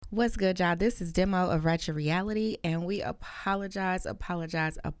What's good, y'all? This is Demo of Ratchet Reality, and we apologize for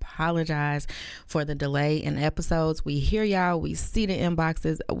the delay in episodes. We hear y'all. We see the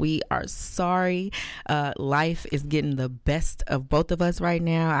inboxes. We are sorry. Life is getting the best of both of us right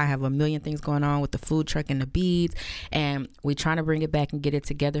now. I have a million things going on with the food truck and the beads, and we're trying to bring it back and get it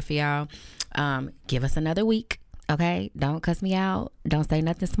together for y'all. Give us another week. Okay, don't cuss me out. Don't say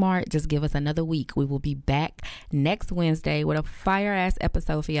nothing smart. Just give us another week. We will be back next Wednesday with a fire ass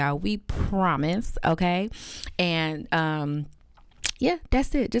episode for y'all. We promise. Okay, and yeah,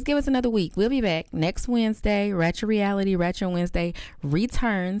 that's it. Just give us another week. We'll be back next Wednesday. Ratchet Reality, Ratchet Wednesday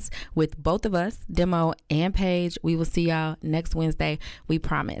returns with both of us, Demo and Paige. We will see y'all next Wednesday. We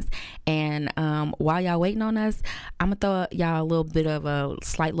promise. And while y'all waiting on us, I'm going to throw y'all a little bit of a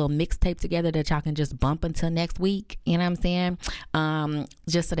slight little mixtape together that y'all can just bump until next week. You know what I'm saying?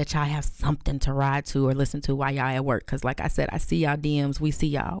 Just so that y'all have something to ride to or listen to while y'all at work. Because like I said, I see y'all DMs. We see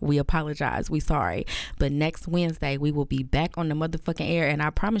y'all. We apologize. We sorry. But next Wednesday, we will be back on the motherfucking air, and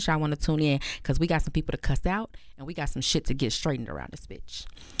I promise y'all want to tune in because we got some people to cuss out and we got some shit to get straightened around this bitch.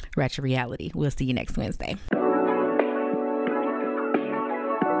 Ratchet Reality. We'll see you next Wednesday.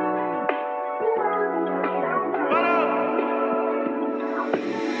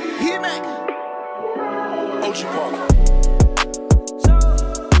 Ocean Park.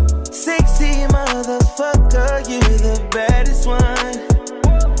 Sexy motherfucker, you the baddest one.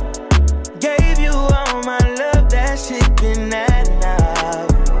 Gave you all my love, that shit been at and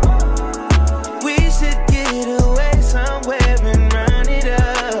out. We should get away somewhere and run it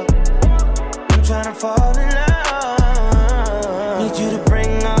up. I'm tryna fall in love. Need you to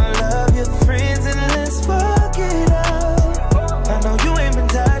bring all of your friends and let's fuck it up. I know you ain't been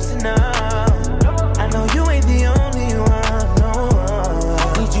touched enough. I know you ain't the only one, no.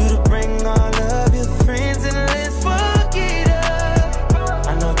 Need you to bring all of your friends and let's fuck it up.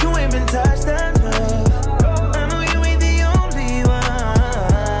 I know you ain't been touched enough.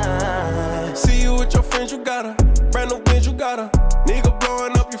 You got her, brand new bitch, you got her. Nigga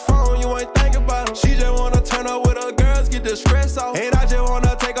blowing up your phone, you ain't thinking about her. She just wanna turn up with her girls, get the stress off. And I just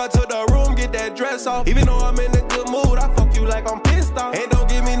wanna take her to the room, get that dress off. Even though I'm in a good mood, I fuck you like I'm pissed off. And don't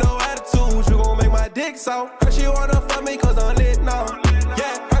give me no attitude, you gon' make my dick soft. Her she wanna fuck me cause I'm lit now.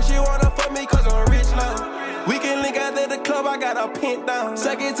 Yeah, her she wanna fuck me cause I'm rich now. We can link out at the club, I got her pinned down.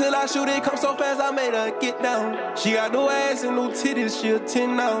 Suck it till I shoot it, come so fast, I made her get down. She got no ass and no titties, she a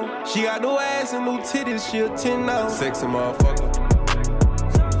 10 now. She got no ass and no titties, she a 10 now. Sexy motherfucker.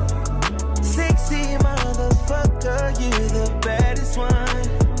 Sexy motherfucker, you the baddest one.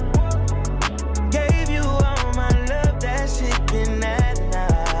 Gave you all my love, that shit been at and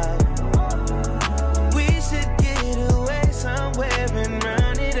out. We should get away somewhere and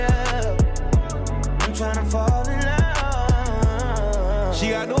run it up. I'm tryna fall in love. She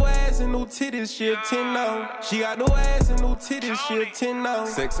got no ass and no titties, she a 10 now. She got no ass and no titties, she a 10 now.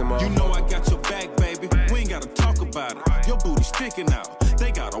 Sexy motherfucker. You know I got your back, baby. We ain't gotta talk about it. Your booty sticking out.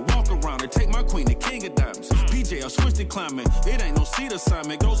 They gotta walk around and take my queen to King of Diamonds. PJ, I switched to climbing. It ain't no seat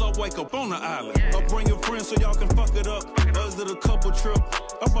assignment. Goes up, wake up on the island. I'll bring your friends so y'all can fuck it up. Us did a couple trip.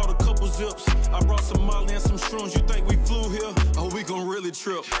 I bought a couple zips. I brought some Molly and some shrooms. You think we flew here? Oh, we gon' really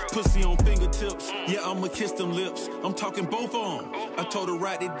trip. Pussy on fingertips. Yeah, I'ma kiss them lips. I'm talking both of them. I told her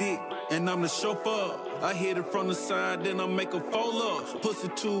ride the dick, and I'm the chauffeur. I hit it from the side, then I make a fold up. Pussy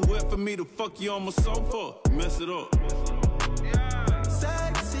too wet for me to fuck you on my sofa. Mess it up.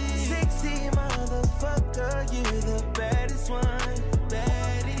 Sexy motherfucker, you the baddest one.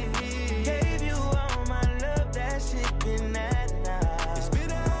 Baddie. Gave you all my love, that shit been at and out. It's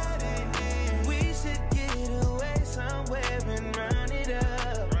been at and we should get away somewhere and run it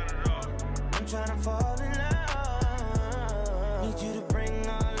up. I'm tryna fall in love. Need you to bring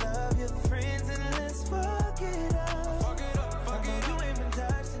all of your friends and let's fuck it up. Fuck it up, fuck it up. You ain't been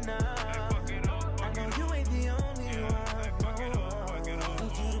touched enough. I know you ain't the only one.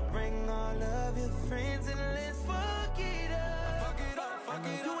 Need you to bring all of your friends and let's fuck it up. Fuck it up, fuck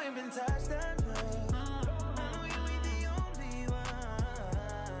it up. You ain't been touched enough. I know you ain't the only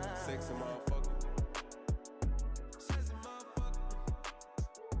one. Sexy motherfucker. Sexy motherfucker.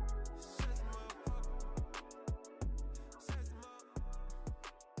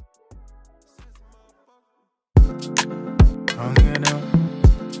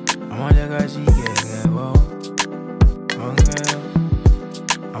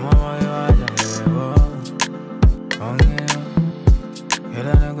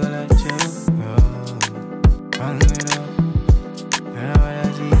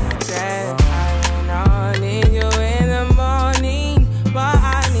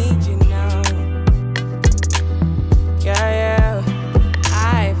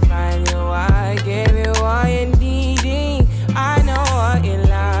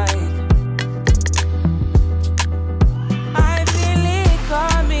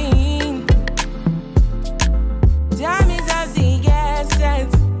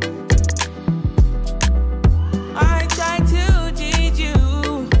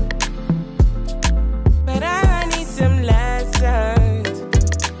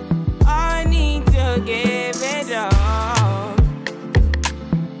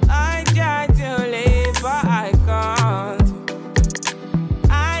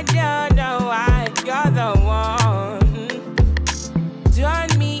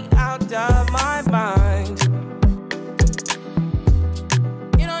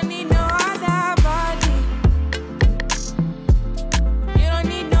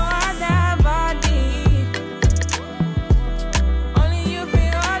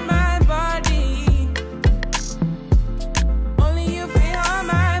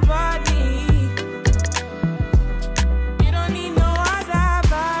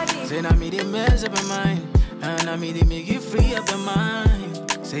 I mean, they make you free up your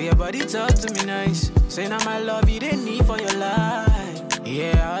mind. Say your body talk to me nice. Say now my love you didn't need for your life.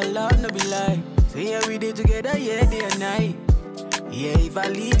 Yeah, our love no be lie. Say yeah, we did together, yeah, day and night. Yeah, if I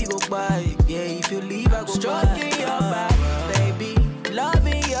leave, you go by. Yeah, if you leave, I go stroking your body, baby.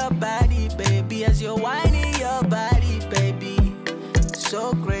 Loving your body, baby. As you're whining your body, baby.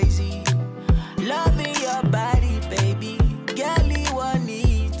 So crazy. Loving your body, baby. Girl, you want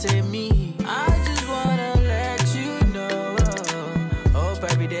need to me. I just wanna let you know. Hope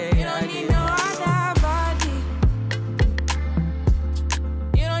every day you don't need no other body.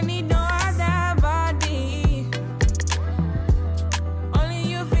 You don't need no other body. Only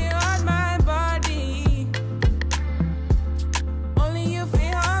you feel on my body. Only you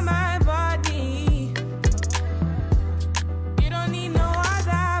feel on my body. You don't need no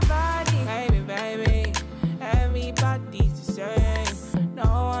other body. Baby, everybody's the same. No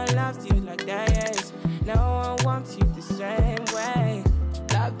one loves you like that, yes. No one wants you the same way.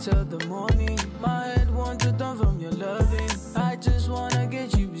 Love till the morning. My head wants to turn from your loving. I just wanna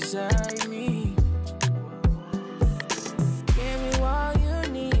get you beside me. Give me all you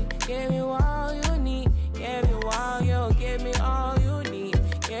need. Give me all you need. Give me all you. Give me all you need.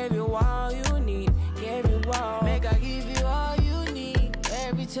 Give you all you need. Give you all. Make I give you all you need.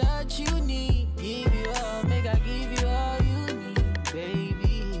 Every touch you need. Give you all. Make I give you all you need,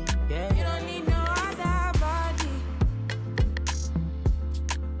 baby. Yeah. You don't need no other body.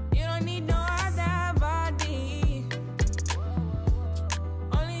 You don't need no other body.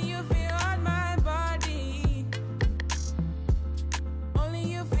 Only you feel on my body. Only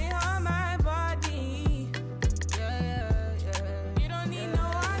you feel on my body. Yeah. You don't need no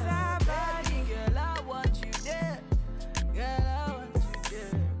other body. Girl, I want you there. Girl, I want you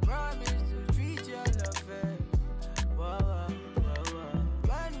there. Promise to treat your love fair. Whoa.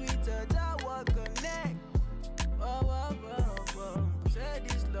 When we touch, I will connect. Whoa. Say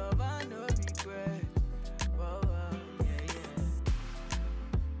this love, I know regret. Whoa, yeah.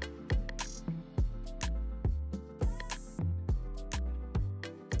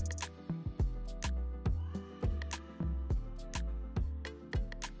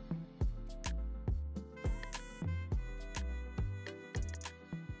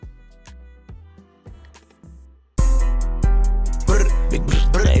 Big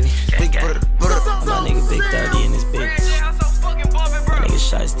baby, big my nigga Big 30 in this bitch. My nigga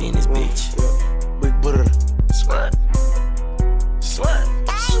Shiesty in this bitch. Big butter. Slut.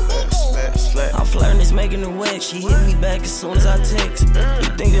 I'm flirting, it's making her wet. She hit me back as soon as I text. You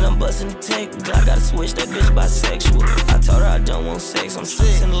think that I'm busting the tech? I gotta switch that bitch bisexual. I told her I don't want sex. I'm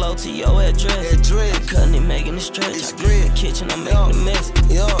sending low to your address. I'm cutting it, making it stretch. I get in the kitchen, I'm making a mess.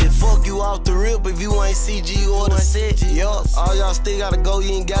 Yo, it fuck you off the rip if you ain't CG or the set. Yo, all y'all still gotta go,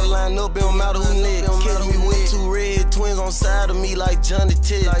 you ain't gotta line up, it don't matter who next. Kill me with two redhead twins on side of me like Johnny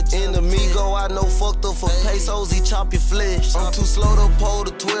Tip. In the Migo, I know fucked up for pesos, he chop your flesh. I'm too slow to pull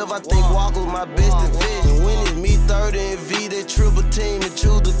the 12, I think Walker's my best defense. And when it's me 30 and V, that triple team and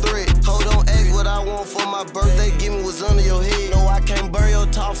choose the threat. Hold on, ask what I want for my birthday, give me what's under your head. No, I can't burn your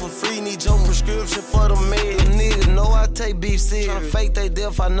talk for free, need your prescription for the med. Niggas know I take beef serious. Tryna fake they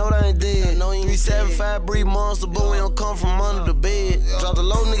death, I know they ain't dead. 375 breed monster, but we don't come from under the bed. Drop the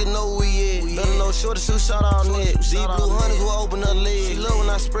low, nigga know who we at. Let them know short shoot shot all net. These blue hunters will open her leg. She love when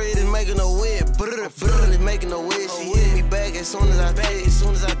I spray it, it's making her wet. Brrr, it's making her wet. She hit me back as soon as I pay. As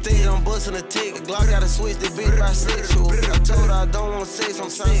soon as I think I'm busting a tick. Glock gotta switch the bitch bisexual. I told her I don't want sex, I'm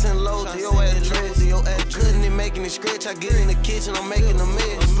trying to send low to your address. Cutting it, making it scratch. I get in the kitchen, I'm making a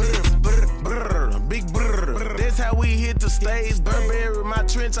mess. Big brrr. That's how we hit the stage. Burberry, my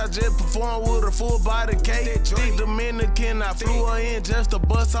trench, I just performed with a full body cake. Thick Dominican, I flew her in just a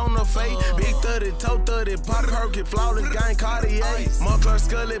bust on her face. Big 30, toe 30, pop Perky, flawless gang Cartier. Moncler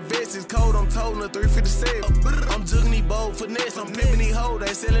Scully vest is cold, I'm toting her 357. I'm jugging these bold finesse, I'm pimping these hoes,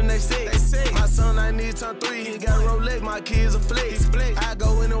 they selling they sex. My son, I need turn 3, he got a Rolex, my kids a flex. I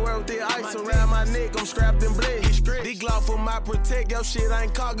go anywhere with the ice around my neck, I'm strapped in blessed. This Glock for my protect, your shit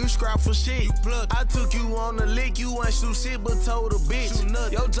ain't caught, you scrap for shit. I took you on the lick, you ain't shoot shit but told a bitch.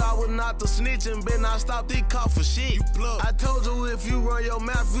 Your job was not to snitch and better not stop this call for shit. I told you if you run your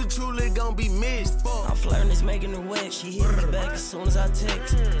mouth, you truly gon' be missed. I'm flirting, it's making her wet. She hit me back as soon as I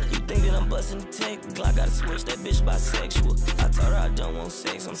text. You think that I'm busting the tech? Glock gotta switch that bitch bisexual. I told her I don't want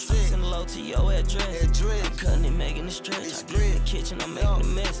sex. I'm sending low to your address. I'm cutting it, making it stretch. I get in the kitchen, I'm making a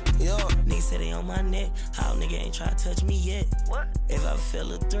mess. Niggas say they on my neck. How nigga ain't try to touch me yet? If I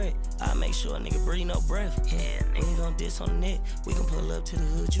feel a threat, I make sure a nigga breathe no breath. We ain't gon' diss on the net. We can pull up to the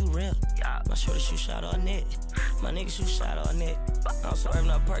hood, you rap. My shorty shoot shot all net. My nigga shoot shot all net. I'm swerving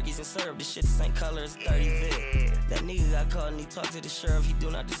up Perkies and syrup. This shit the same color as 30 Vic. That nigga got caught and he talked to the sheriff. He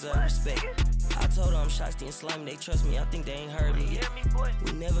do not deserve respect. I told her I'm Shasty and slimy. They trust me. I think they ain't heard me yet.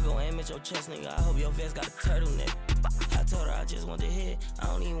 We never gon' aim at your chest, nigga. I hope your vest got a turtleneck. I told her I just want to hit. I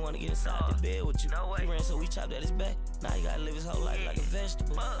don't even want to get inside the bed with you. He ran so we chopped at his back. Now he gotta live his whole life like a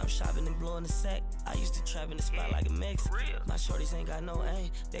vegetable. I'm shopping and blowing the sack. I used to trap in the spot like a Mex. My shorties ain't got no aim.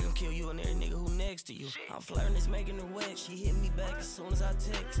 They gon' kill you and every nigga who next to you. I'm flirting, it's making her wet. She hit me back as soon as I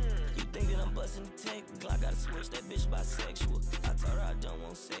text. You think that I'm busting the tech? Glock gotta switch, that bitch bisexual. I told her I don't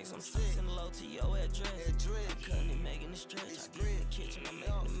want sex. I'm stressing low to your address. I'm cutting and making the stretch. I get in the kitchen, I'm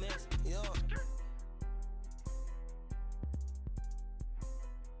making the mess.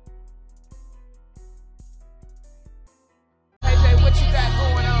 What you got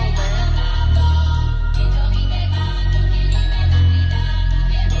going on, man?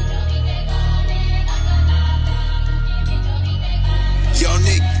 Yo,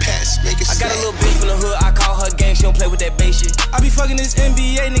 Nick, pass, make it I got a little bitch from the hood, I call her gang, she don't play with that bass shit. I be fucking this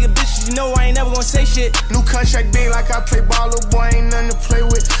NBA nigga bitches, you know I ain't never gonna say shit. New contract big like I play ball, little boy ain't nothing to play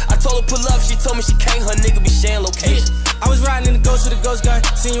with. I told her pull up, she told me she can't, her nigga be sharing location. I was riding in the ghost with a ghost gun,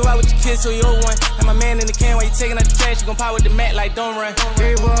 seen you out with your kids, so you old one. Had my man in the can while you taking out the trash, you gon' pop with the mat like don't run.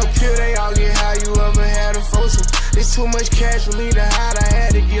 Gave up here, they all get high, you ever had a foursome. There's too much cash for me to hide, I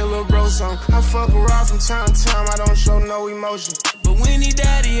had to get a little bro some. I fuck around from time to time, I don't show no emotion. But when he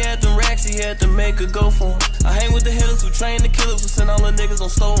died, he had them racks, he had to make her go for him. I hang with the hitters who train the killers who send all the niggas on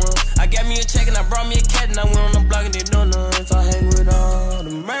slow run. I got me a check and I brought me a cat and I went on the block and they know none. So I hang with all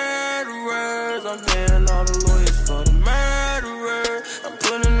the murderers, I'm paying all the lawyers for the murderers. I'm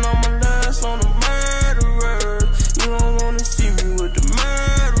putting all my last on the murderers. You don't wanna see me with the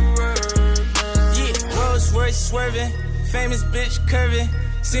murderers. Yeah, Rolls Royce swerving, famous bitch curving.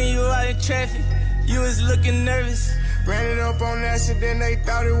 Seen you out in traffic, you was looking nervous. Ran it up on accident, they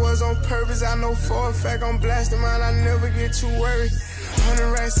thought it was on purpose. I know for a fact I'm blasting mine, I never get too worried.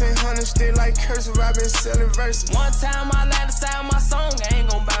 100 racks and 100 still like cursive, I been selling verses. One time I lied to style my song, I ain't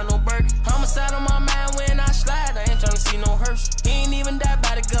gon' buy no Birkin. Homicide on my mind when I slide, I ain't tryna see no hearse. He ain't even died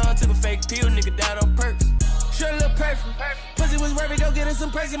by the gun, took a fake pill, nigga died on purpose. Sure look perfect. Pussy was worth it, go get us some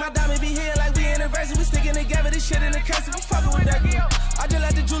crazy. My diamond be here like we anniversary. We sticking together, this shit in the cursive. I'm fucking with that girl. I just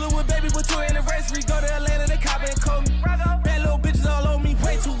like the jeweler with baby with 2 anniversary. Go to Atlanta, they cop and call me. Bad little bitches all on me,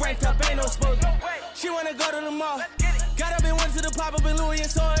 way too ranked up, ain't no smoke. She wanna go to the mall. Got up and went to the pop up in Louis and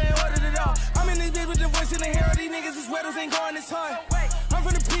saw it and ordered it all. I'm in this bitch with the voice in the hair. These niggas, these weddles ain't going this hard. I'm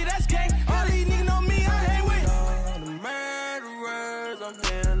from the P, that's gang. All these niggas know me, I hang with all the murderers. I'm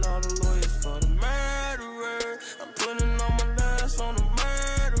paying all the lawyers for the murderers. I'm putting all my last on the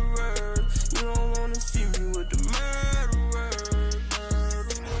murderers. You don't wanna see me with the murderers.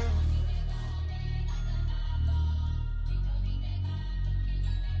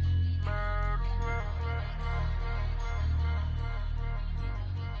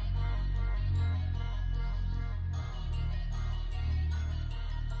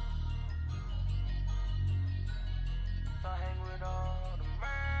 I hang with all the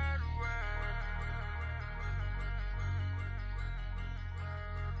murderers.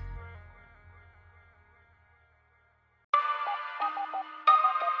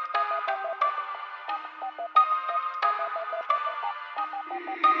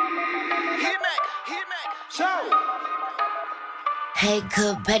 Hey,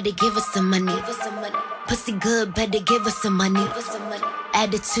 good, better give us some money. Pussy good, better give us some money.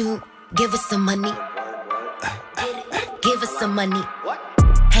 Attitude, give us some money. Give us some money.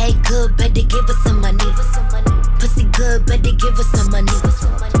 Hey, good, better give us some money. Pussy good, better give us some money.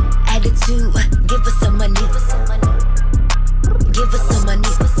 Attitude, give us some money. Give us some money.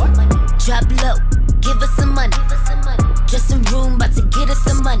 Drop low, give us some money. Dressing room, about to get us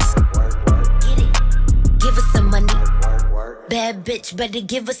some money. Get it, give us some money. Bad bitch, better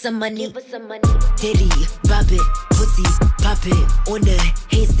give us some money. Diddy, drop it, pussy, pop it. On the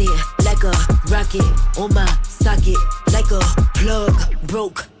handstand, like a rocket. On my socket, like a plug.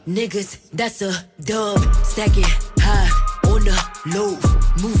 Broke niggas, that's a dub. Stack it high, on the low.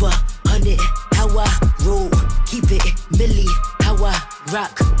 Move 100, how I roll. Keep it milli, how I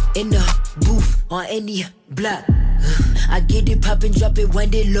rock. In the booth, on any block. I get it poppin', drop it,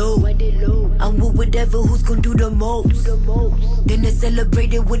 wind it low. I'm with whatever, who's gon' do the most. Then I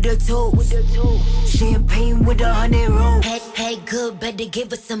celebrate it with a toast. Champagne with 100 rolls. Hey, good, better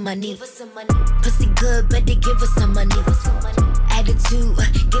give us some money. Pussy good, better give us some money. Attitude,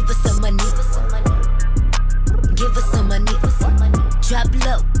 give us some money. Give us some money. Drop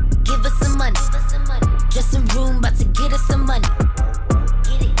low, give us some money. Dressing room, about to get us some money.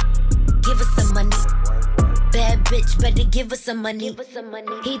 bitch, better give us some money.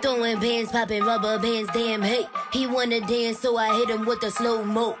 He throwing bands, popping rubber bands, damn hey. He wanna dance, so I hit him with a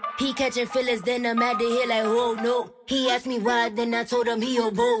slow-mo. He catching feelings, then I'm at the hill like, oh no. He asked me why, then I told him he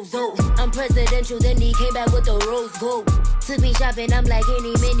a bozo. I'm presidential, then he came back with the rose gold. Took me shopping, I'm like,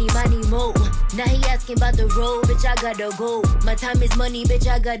 any, many, money, mo. Now he asking about the road, bitch, I gotta go. My time is money, bitch,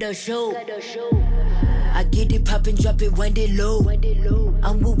 I gotta show. I get it poppin', drop it, wind it low.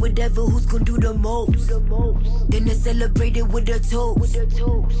 I'm with whatever, who's gon' do the most. Then I celebrate it with a toast.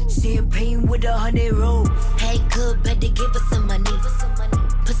 Champagne with 100 rolls. Hey, good, better give us some money.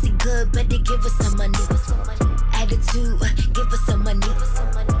 Pussy good, better give us some money. Attitude, give us some money.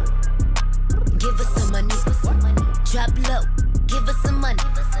 Give us some money. Drop low, give us some money.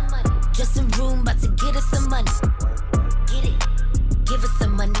 Dressing room, about to get us some money. Get it, give us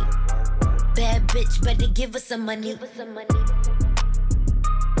some money. Bad bitch, better give us some money.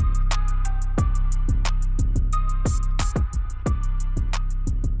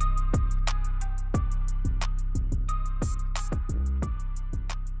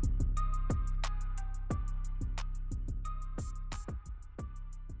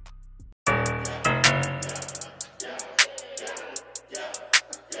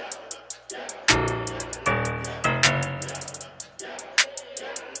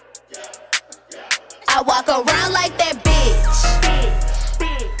 I walk around like that bitch.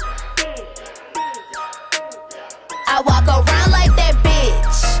 I walk around like that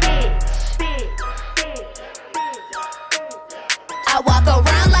bitch. I walk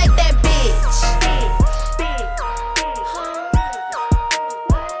around like that bitch.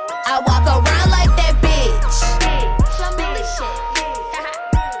 I walk around like that bitch. Family shit.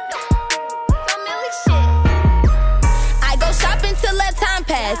 Family shit. I go shopping till that time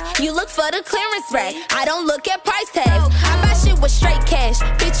pass. You look for the clearance rack. I don't look at price tags. I buy shit with straight cash.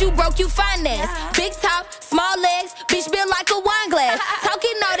 Bitch, you broke, you finance. Big top, small legs. Bitch, built like a wine glass.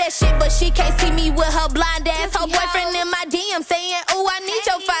 Talking all that shit, but she can't see me with her blind ass. Her boyfriend in my DM saying, ooh, I need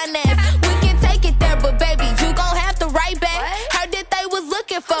your finance. We can take it there, but baby, you gon' have to write back. Heard that they was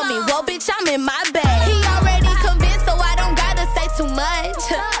looking for me. Well, bitch, I'm in my bag. He already convinced, so I don't gotta say too much.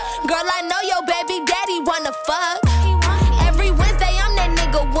 Girl, I know your baby daddy wanna fuck. Every Wednesday, I'm that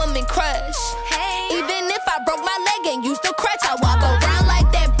nigga woman crush. Even if I broke my leg and used to crutch, I walk around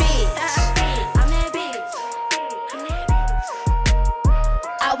like that bitch. I'm that bitch.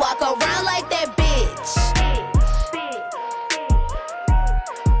 I walk around like that bitch.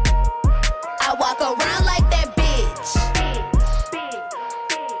 I walk around like that bitch.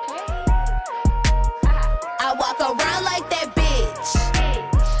 I walk around like that bitch.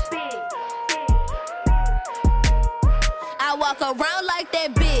 I walk around like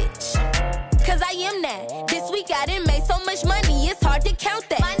that bitch. Cause I am that. This week I done made so much money, it's hard to count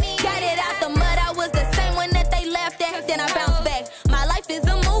that. Got it out the mud, I was the same one that they laughed at. Then I bounced back. My life is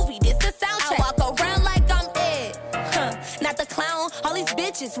a movie, this the soundtrack. I walk around like I'm Ed. Not the clown, all these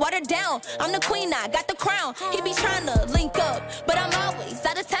bitches watered down. I'm the queen, I got the crown. He be trying to link up, but I'm always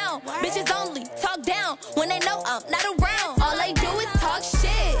out of town. Bitches only talk down when they know I'm not around. All they do is talk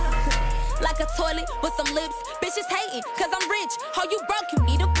shit. Like a toilet with some lips. Bitches hating, cause I'm rich. How you broke, you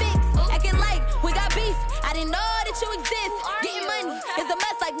need a fix. Acting like we got beef. I didn't know that you exist. Getting money is a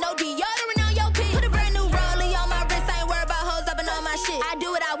must, like no deodorant on your pick. Put a brand new rollie on my wrist. I ain't worried about hoes up and on my shit. I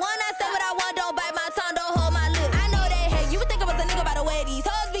do what I want, I say what I want. Don't bite my tongue, don't hold my lip. I know they hate you. Would think I was a nigga by the way these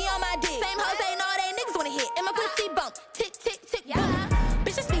hoes be on my dick. Same hoes ain't all they niggas wanna hit. And my pussy bump. Tick, tick, tick, boom.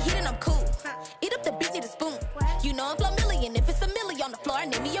 Bitches be hitting, I'm cool. Eat up the beat, need a spoon. You know I'm flow million. If it's a milli on the floor, I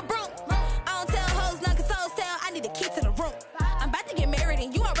name me a broom. I don't tell hoes none, cause hoes tell I need a key to the room. I'm about to get married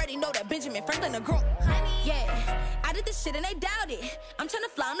and you already know that Benjamin Franklin a groom. Yeah, I did this shit and they doubt it. I'm tryna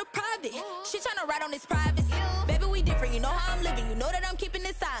fly on the private. She tryna ride on this privacy. Baby, we different, you know how I'm living. You know that I'm keeping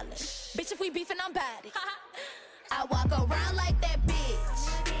it silent. Bitch, if we beefing, I'm bad it. I walk around like that bitch.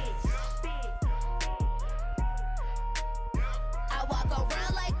 I walk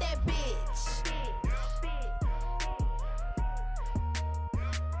around like that bitch.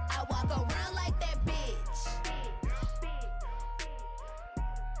 I walk around like that bitch.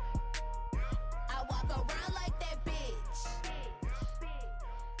 I walk around like that bitch.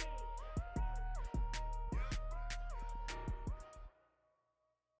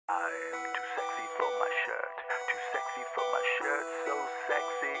 I'm too sexy for my shirt. Too sexy for my shirt. So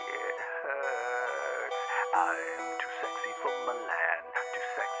sexy it hurts. I'm too sexy for Milan. Too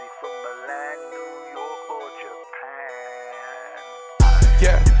sexy for Milan, New York or Japan.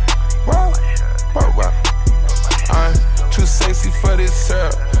 Yeah, wow. I'm too sexy for this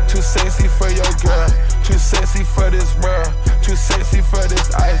syrup. Too sexy for your girl. Too sexy for this world. Too sexy for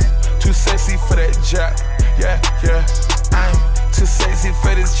this ice. Too sexy for that jack. Yeah,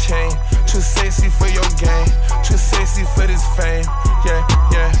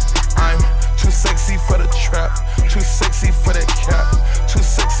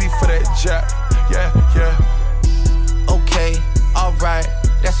 jack. Yeah, yeah. Okay, alright,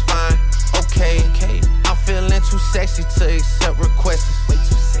 that's fine. Okay, I'm feeling too sexy to accept requests. Way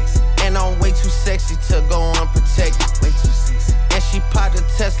too sexy. And I'm way too sexy to go unprotected. Way too sexy. And she popped a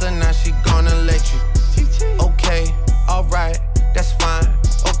Tesla, now she gonna let you. Okay, alright, that's fine.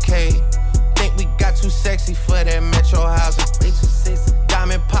 Okay, think we got too sexy for that metro housing. Way too sexy.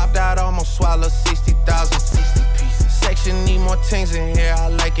 Diamond popped out, almost swallowed 60,000. 60 pieces. Section need more things in here, I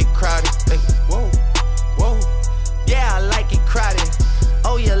like it crowded. Hey, whoa, whoa. Yeah, I like it crowded.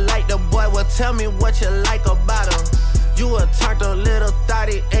 Oh, you like the boy? Well, tell me what you like about him. You a turned a little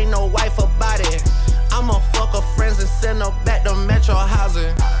thotty, ain't no wife about it. I'ma fuck her friends and send her back to metro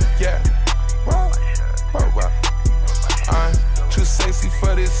housing. Yeah. I'm too sexy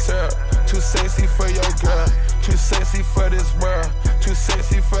for this syrup, too sexy for your girl, too sexy for this world, too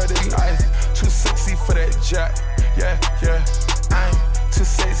sexy for this life, too sexy for that jack. Yeah, yeah. I'm too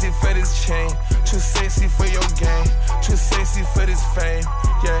sexy for this chain, too sexy for your game, too sexy for this fame.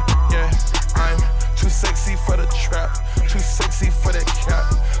 Yeah, yeah. I'm too sexy for the trap, too sexy for that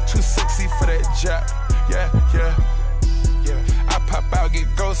cap, too sexy for that jack. Yeah, yeah. I pop out, get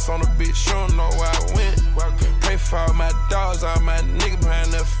ghosts on the bitch, you don't know where I went. Pray for all my dogs, all my niggas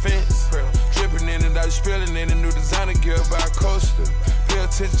behind the fence. Dripping in it, I was spilling in a new designer gear by a coaster. Pay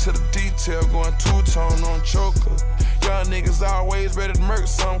attention to the detail, going two-tone on choker. Young niggas always ready to murk,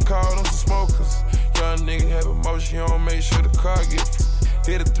 some call them some smokers. Young nigga have emotion, you don't make sure the car gets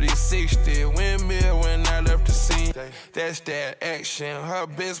hit a 360, windmill when I left the scene. That's that action, her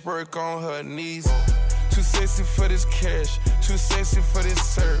best work on her knees. Too sexy for this cash, too sexy for this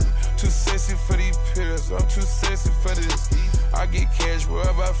serve, too sexy for these pills, I'm too sexy for this. I get cash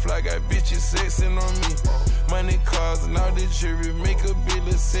wherever I fly, got bitches sexing on me. Money, cars, and all the jewelry make a bill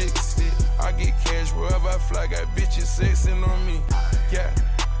of sexy. I get cash wherever I fly, got bitches sexing on me. Yeah,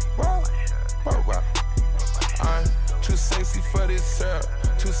 wow, wow, wow. I'm too sexy for this syrup,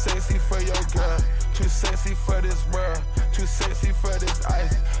 too sexy for your girl, too sexy for this world, too sexy for this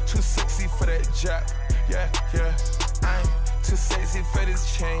ice, too sexy for that jack. Yeah, yeah. I'm too sexy for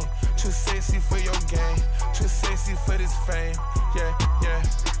this chain, too sexy for your game, too sexy for this fame. Yeah, yeah.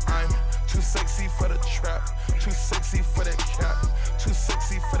 I'm too sexy for the trap, too sexy for that cap, too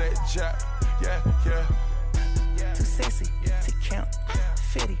sexy for that jack. Yeah, yeah. Too sexy to count.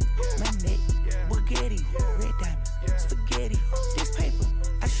 Fetty, my neck, Bugatti, red diamonds, spaghetti. This paper,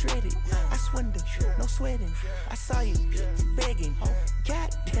 I shredded. I swindle, no sweating. I saw you begging.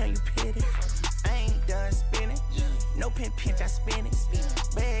 Goddamn, you petty. I ain't done spinning. No pinch, I spin it.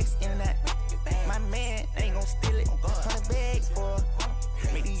 Bags in that. My man ain't gon' steal it. 100 bags for.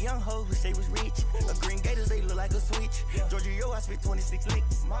 Made these young hoes wish they was rich. A green gators, they look like a switch. Georgia, yo, I spit 26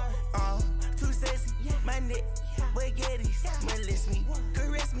 licks. Too sexy, my neck, baguettes. Molest me,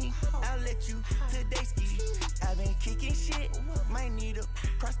 caress me, I'll let you today ski. I've been kicking shit, might need a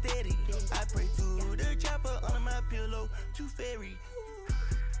prosthetic. I pray to the chopper under my pillow, too fairy.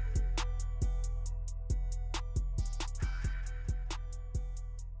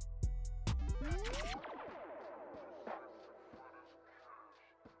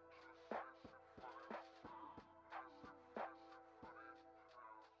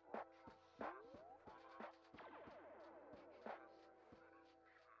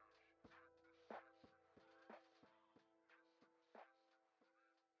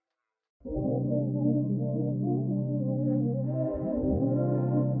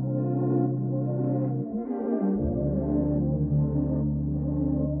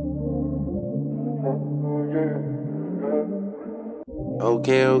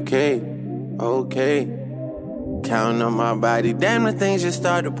 Okay. Counting on my body, damn the things just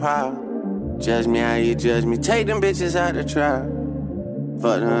start to pile. Judge me how you judge me, take them bitches out the trial.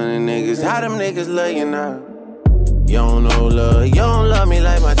 Fuck the 100 niggas, how them niggas love you now? You don't know love, you don't love me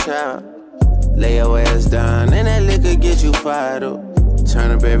like my child. Lay your ass down and that liquor get you fired up.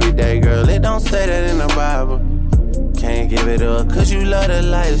 Turn up every day, girl, it don't say that in the Bible. Can't give it up, cause you love the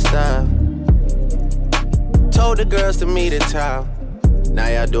lifestyle. Told the girls to meet at town. Now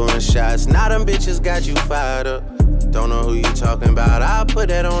y'all doing shots, now them bitches got you fired up. Don't know who you talking about, I'll put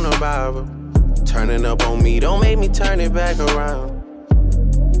that on the Bible. Turning up on me, don't make me turn it back around.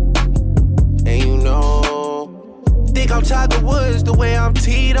 And you know, think I'm Tiger Woods the way I'm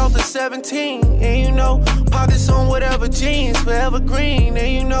teed off the 17. And you know, pockets on whatever jeans, forever green. And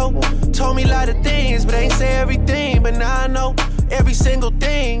you know, told me a lot of things, but ain't say everything. But now I know every single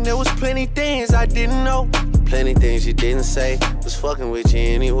thing, there was plenty things I didn't know. Plenty things you didn't say, was fucking with you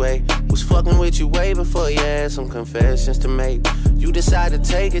anyway. Was fucking with you way before you had some confessions to make. You decide to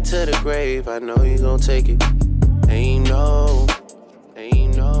take it to the grave, I know you gon' take it. And you know,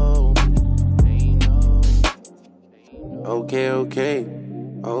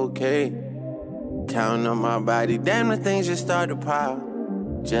 Okay. Counting on my body, damn, the things just start to pile.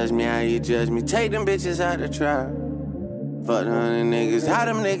 Judge me how you judge me, take them bitches out the trial. Fuck the 100 niggas, how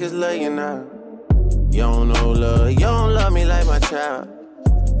them niggas love you now? You don't know love, you don't love me like my child.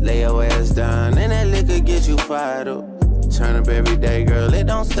 Lay your ass down, and that liquor get you fired up. Turn up every day, girl, it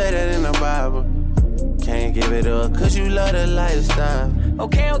don't say that in the Bible. Can't give it up, cause you love the lifestyle.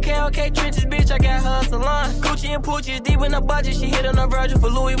 Okay, trenches, bitch, I got her a salon. Gucci and Poochie is deep in the budget, she hit on a Virgil for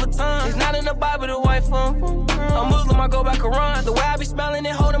Louis Vuitton. It's not in the Bible, the white phone. I'm Muslim, I go by Quran. The way I be smiling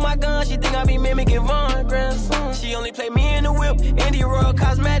and holding my gun, she think I be mimicking Von, grandson. She only play me in the whip, India Royal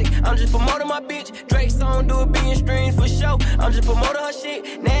Cosmetic. I'm just promoting my bitch, Drake song, do a billion streams for show. I'm just promoting her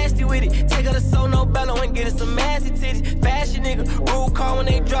shit, nasty with it. Take her to Sono Bello and get her some massy titties. Fashion nigga, rule call when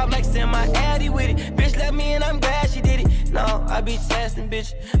they drop like semi-addy with it. Bitch let me in, I'm glad she did it. No, I be testing,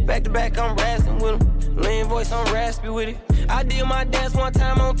 bitch. Back to back, I'm rasping with them. Lean voice, I'm raspy with it. I did my dance one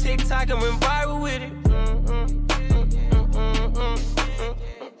time on TikTok and went viral with it.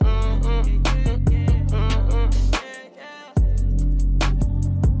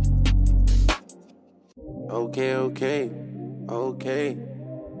 Okay.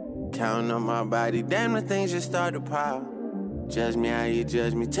 Counting on my body, damn, the things just start to pile. Judge me how you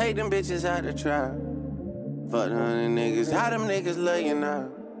judge me, take them bitches out the trial. Fuck the 100 niggas, how them niggas love you now?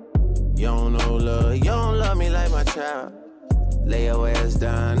 You don't know love, you don't love me like my child. Lay your ass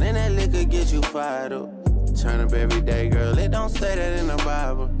down, and that liquor get you fired up. Turn up every day, girl, it don't say that in the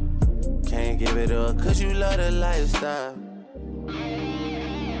Bible. Can't give it up, cause you love the lifestyle.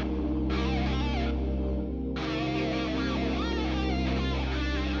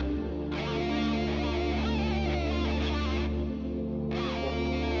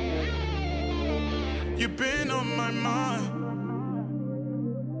 You've been on my mind.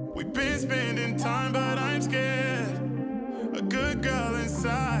 We've been spending time, but I'm scared. A good girl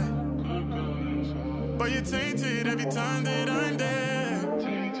inside, but you're tainted every time that I'm there.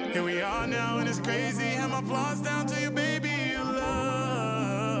 Here we are now, and it's crazy. Have my flaws down to you, baby. You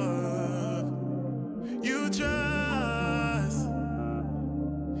love, you just.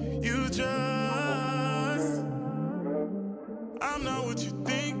 I'm not what you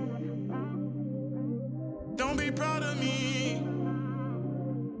think. Don't be proud of me.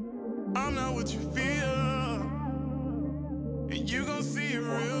 I'm not what you feel, and you gon' see it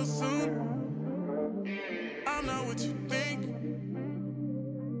real soon. I'm not what you think.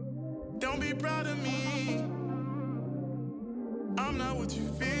 Don't be proud of me. I'm not what you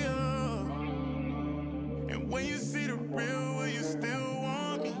feel, and when you see the real, will you still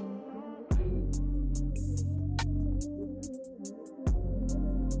want me?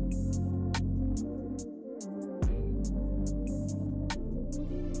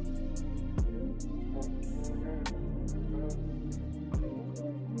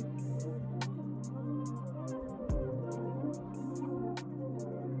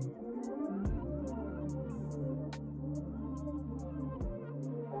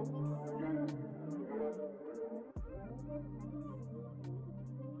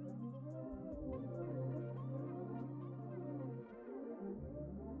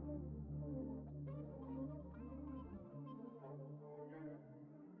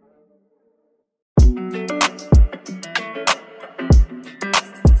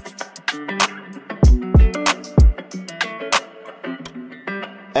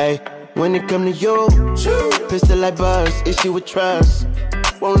 Ay, when it come to you, pistol like buzz, issue with trust.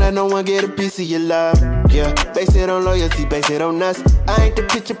 Won't let no one get a piece of your love. Yeah, base it on loyalty, base it on us. I ain't the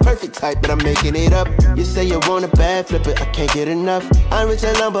picture perfect type, but I'm making it up. You say you want a bad flip it, I can't get enough. I'm rich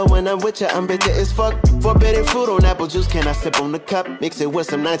and lumber when I'm with you, I'm bitter as fuck. Forbidden fruit on apple juice, can I sip on the cup? Mix it with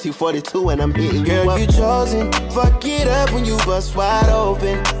some 1942 and I'm hitting you up. Girl, you chosen, fuck it up when you bust wide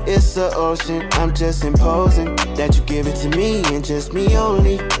open. It's the ocean, I'm just imposing that you give it to me and just me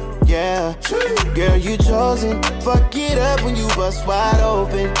only. Yeah, girl, you chosen. Fuck it up when you bust wide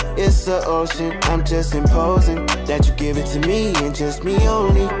open. It's the ocean, I'm just imposing that you give it to me and just me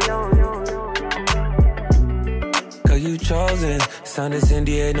only. Girl, you chosen. Sound is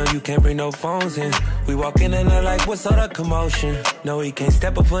NDA, no, you can't bring no phones in. We walk in and they're like, what's all the commotion? No, he can't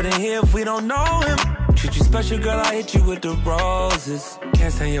step a foot in here if we don't know him. Treat you special, girl, I hit you with the roses.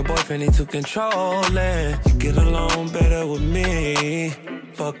 Can't stand your boyfriend, he too controlling. You get along better with me.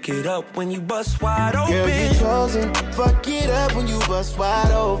 Fuck it up when you bust wide open. Girl, you chosen. Fuck it up when you bust wide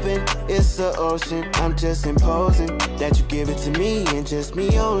open. It's the ocean, I'm just imposing that you give it to me and just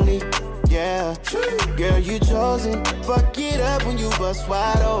me only. Yeah, girl, you chosen. Fuck it up when you bust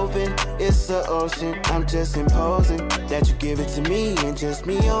wide open. It's the ocean, I'm just imposing that you give it to me and just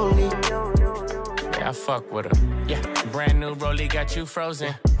me only. Yeah, I fuck with her. Yeah, brand new rollie got you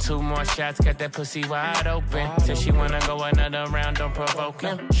frozen. 2 more shots, got that pussy wide open. Said she wanna go another round, don't provoke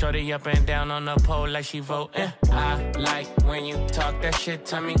him. Shorty up and down on the pole like she voting. I like when you talk that shit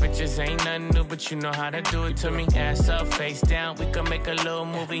to me. Bitches ain't nothing new, but you know how to do it to me. Ass up, face down, we can make a little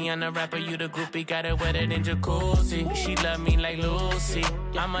movie. On the rapper, you the groupie, got it wetter than jacuzzi. She love me like Lucy.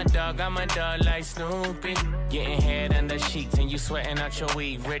 I'm a dog like Snoopy. Getting head under sheets and you sweating out your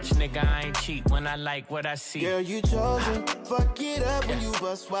weed. Rich nigga, I ain't cheap when I like what I see. Girl, you chosen. Fuck it up when you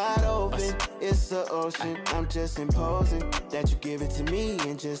bust wide open. It's the ocean. I'm just imposing that you give it to me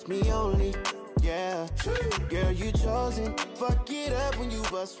and just me only. Yeah, girl, you chosen. Fuck it up when you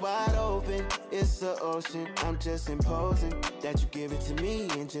bust wide open. It's the ocean. I'm just imposing that you give it to me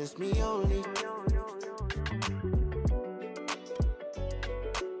and just me only.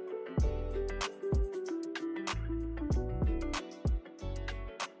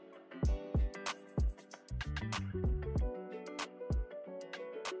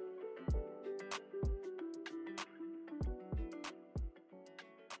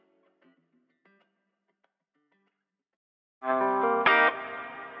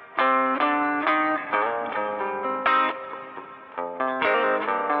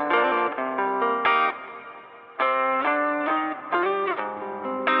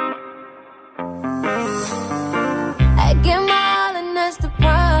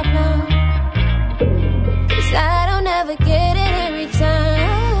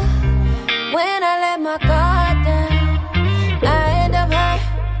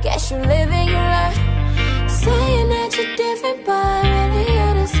 You living your life, saying that you're different, but really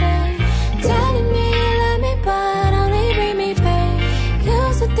you're the same. Telling me you love me, but only bring me pain.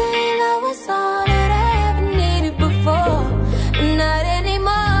 Used to think love was all that I ever needed before, but not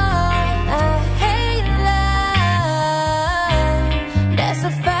anymore. I hate love, that's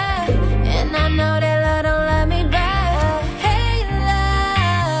a fact, and I know that love don't love me back. I hate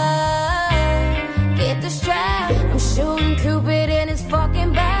love, get the strap, I'm shooting Cupid in his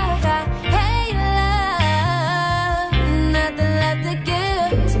fucking back.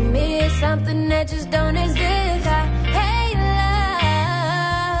 Something that just don't exist. I hate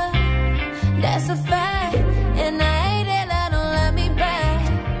love, that's a fact, and I hate that love don't love me back.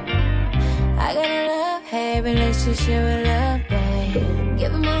 I got a love-hate relationship with love, babe.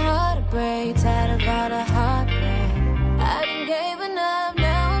 Giving my heart a break, tired of all the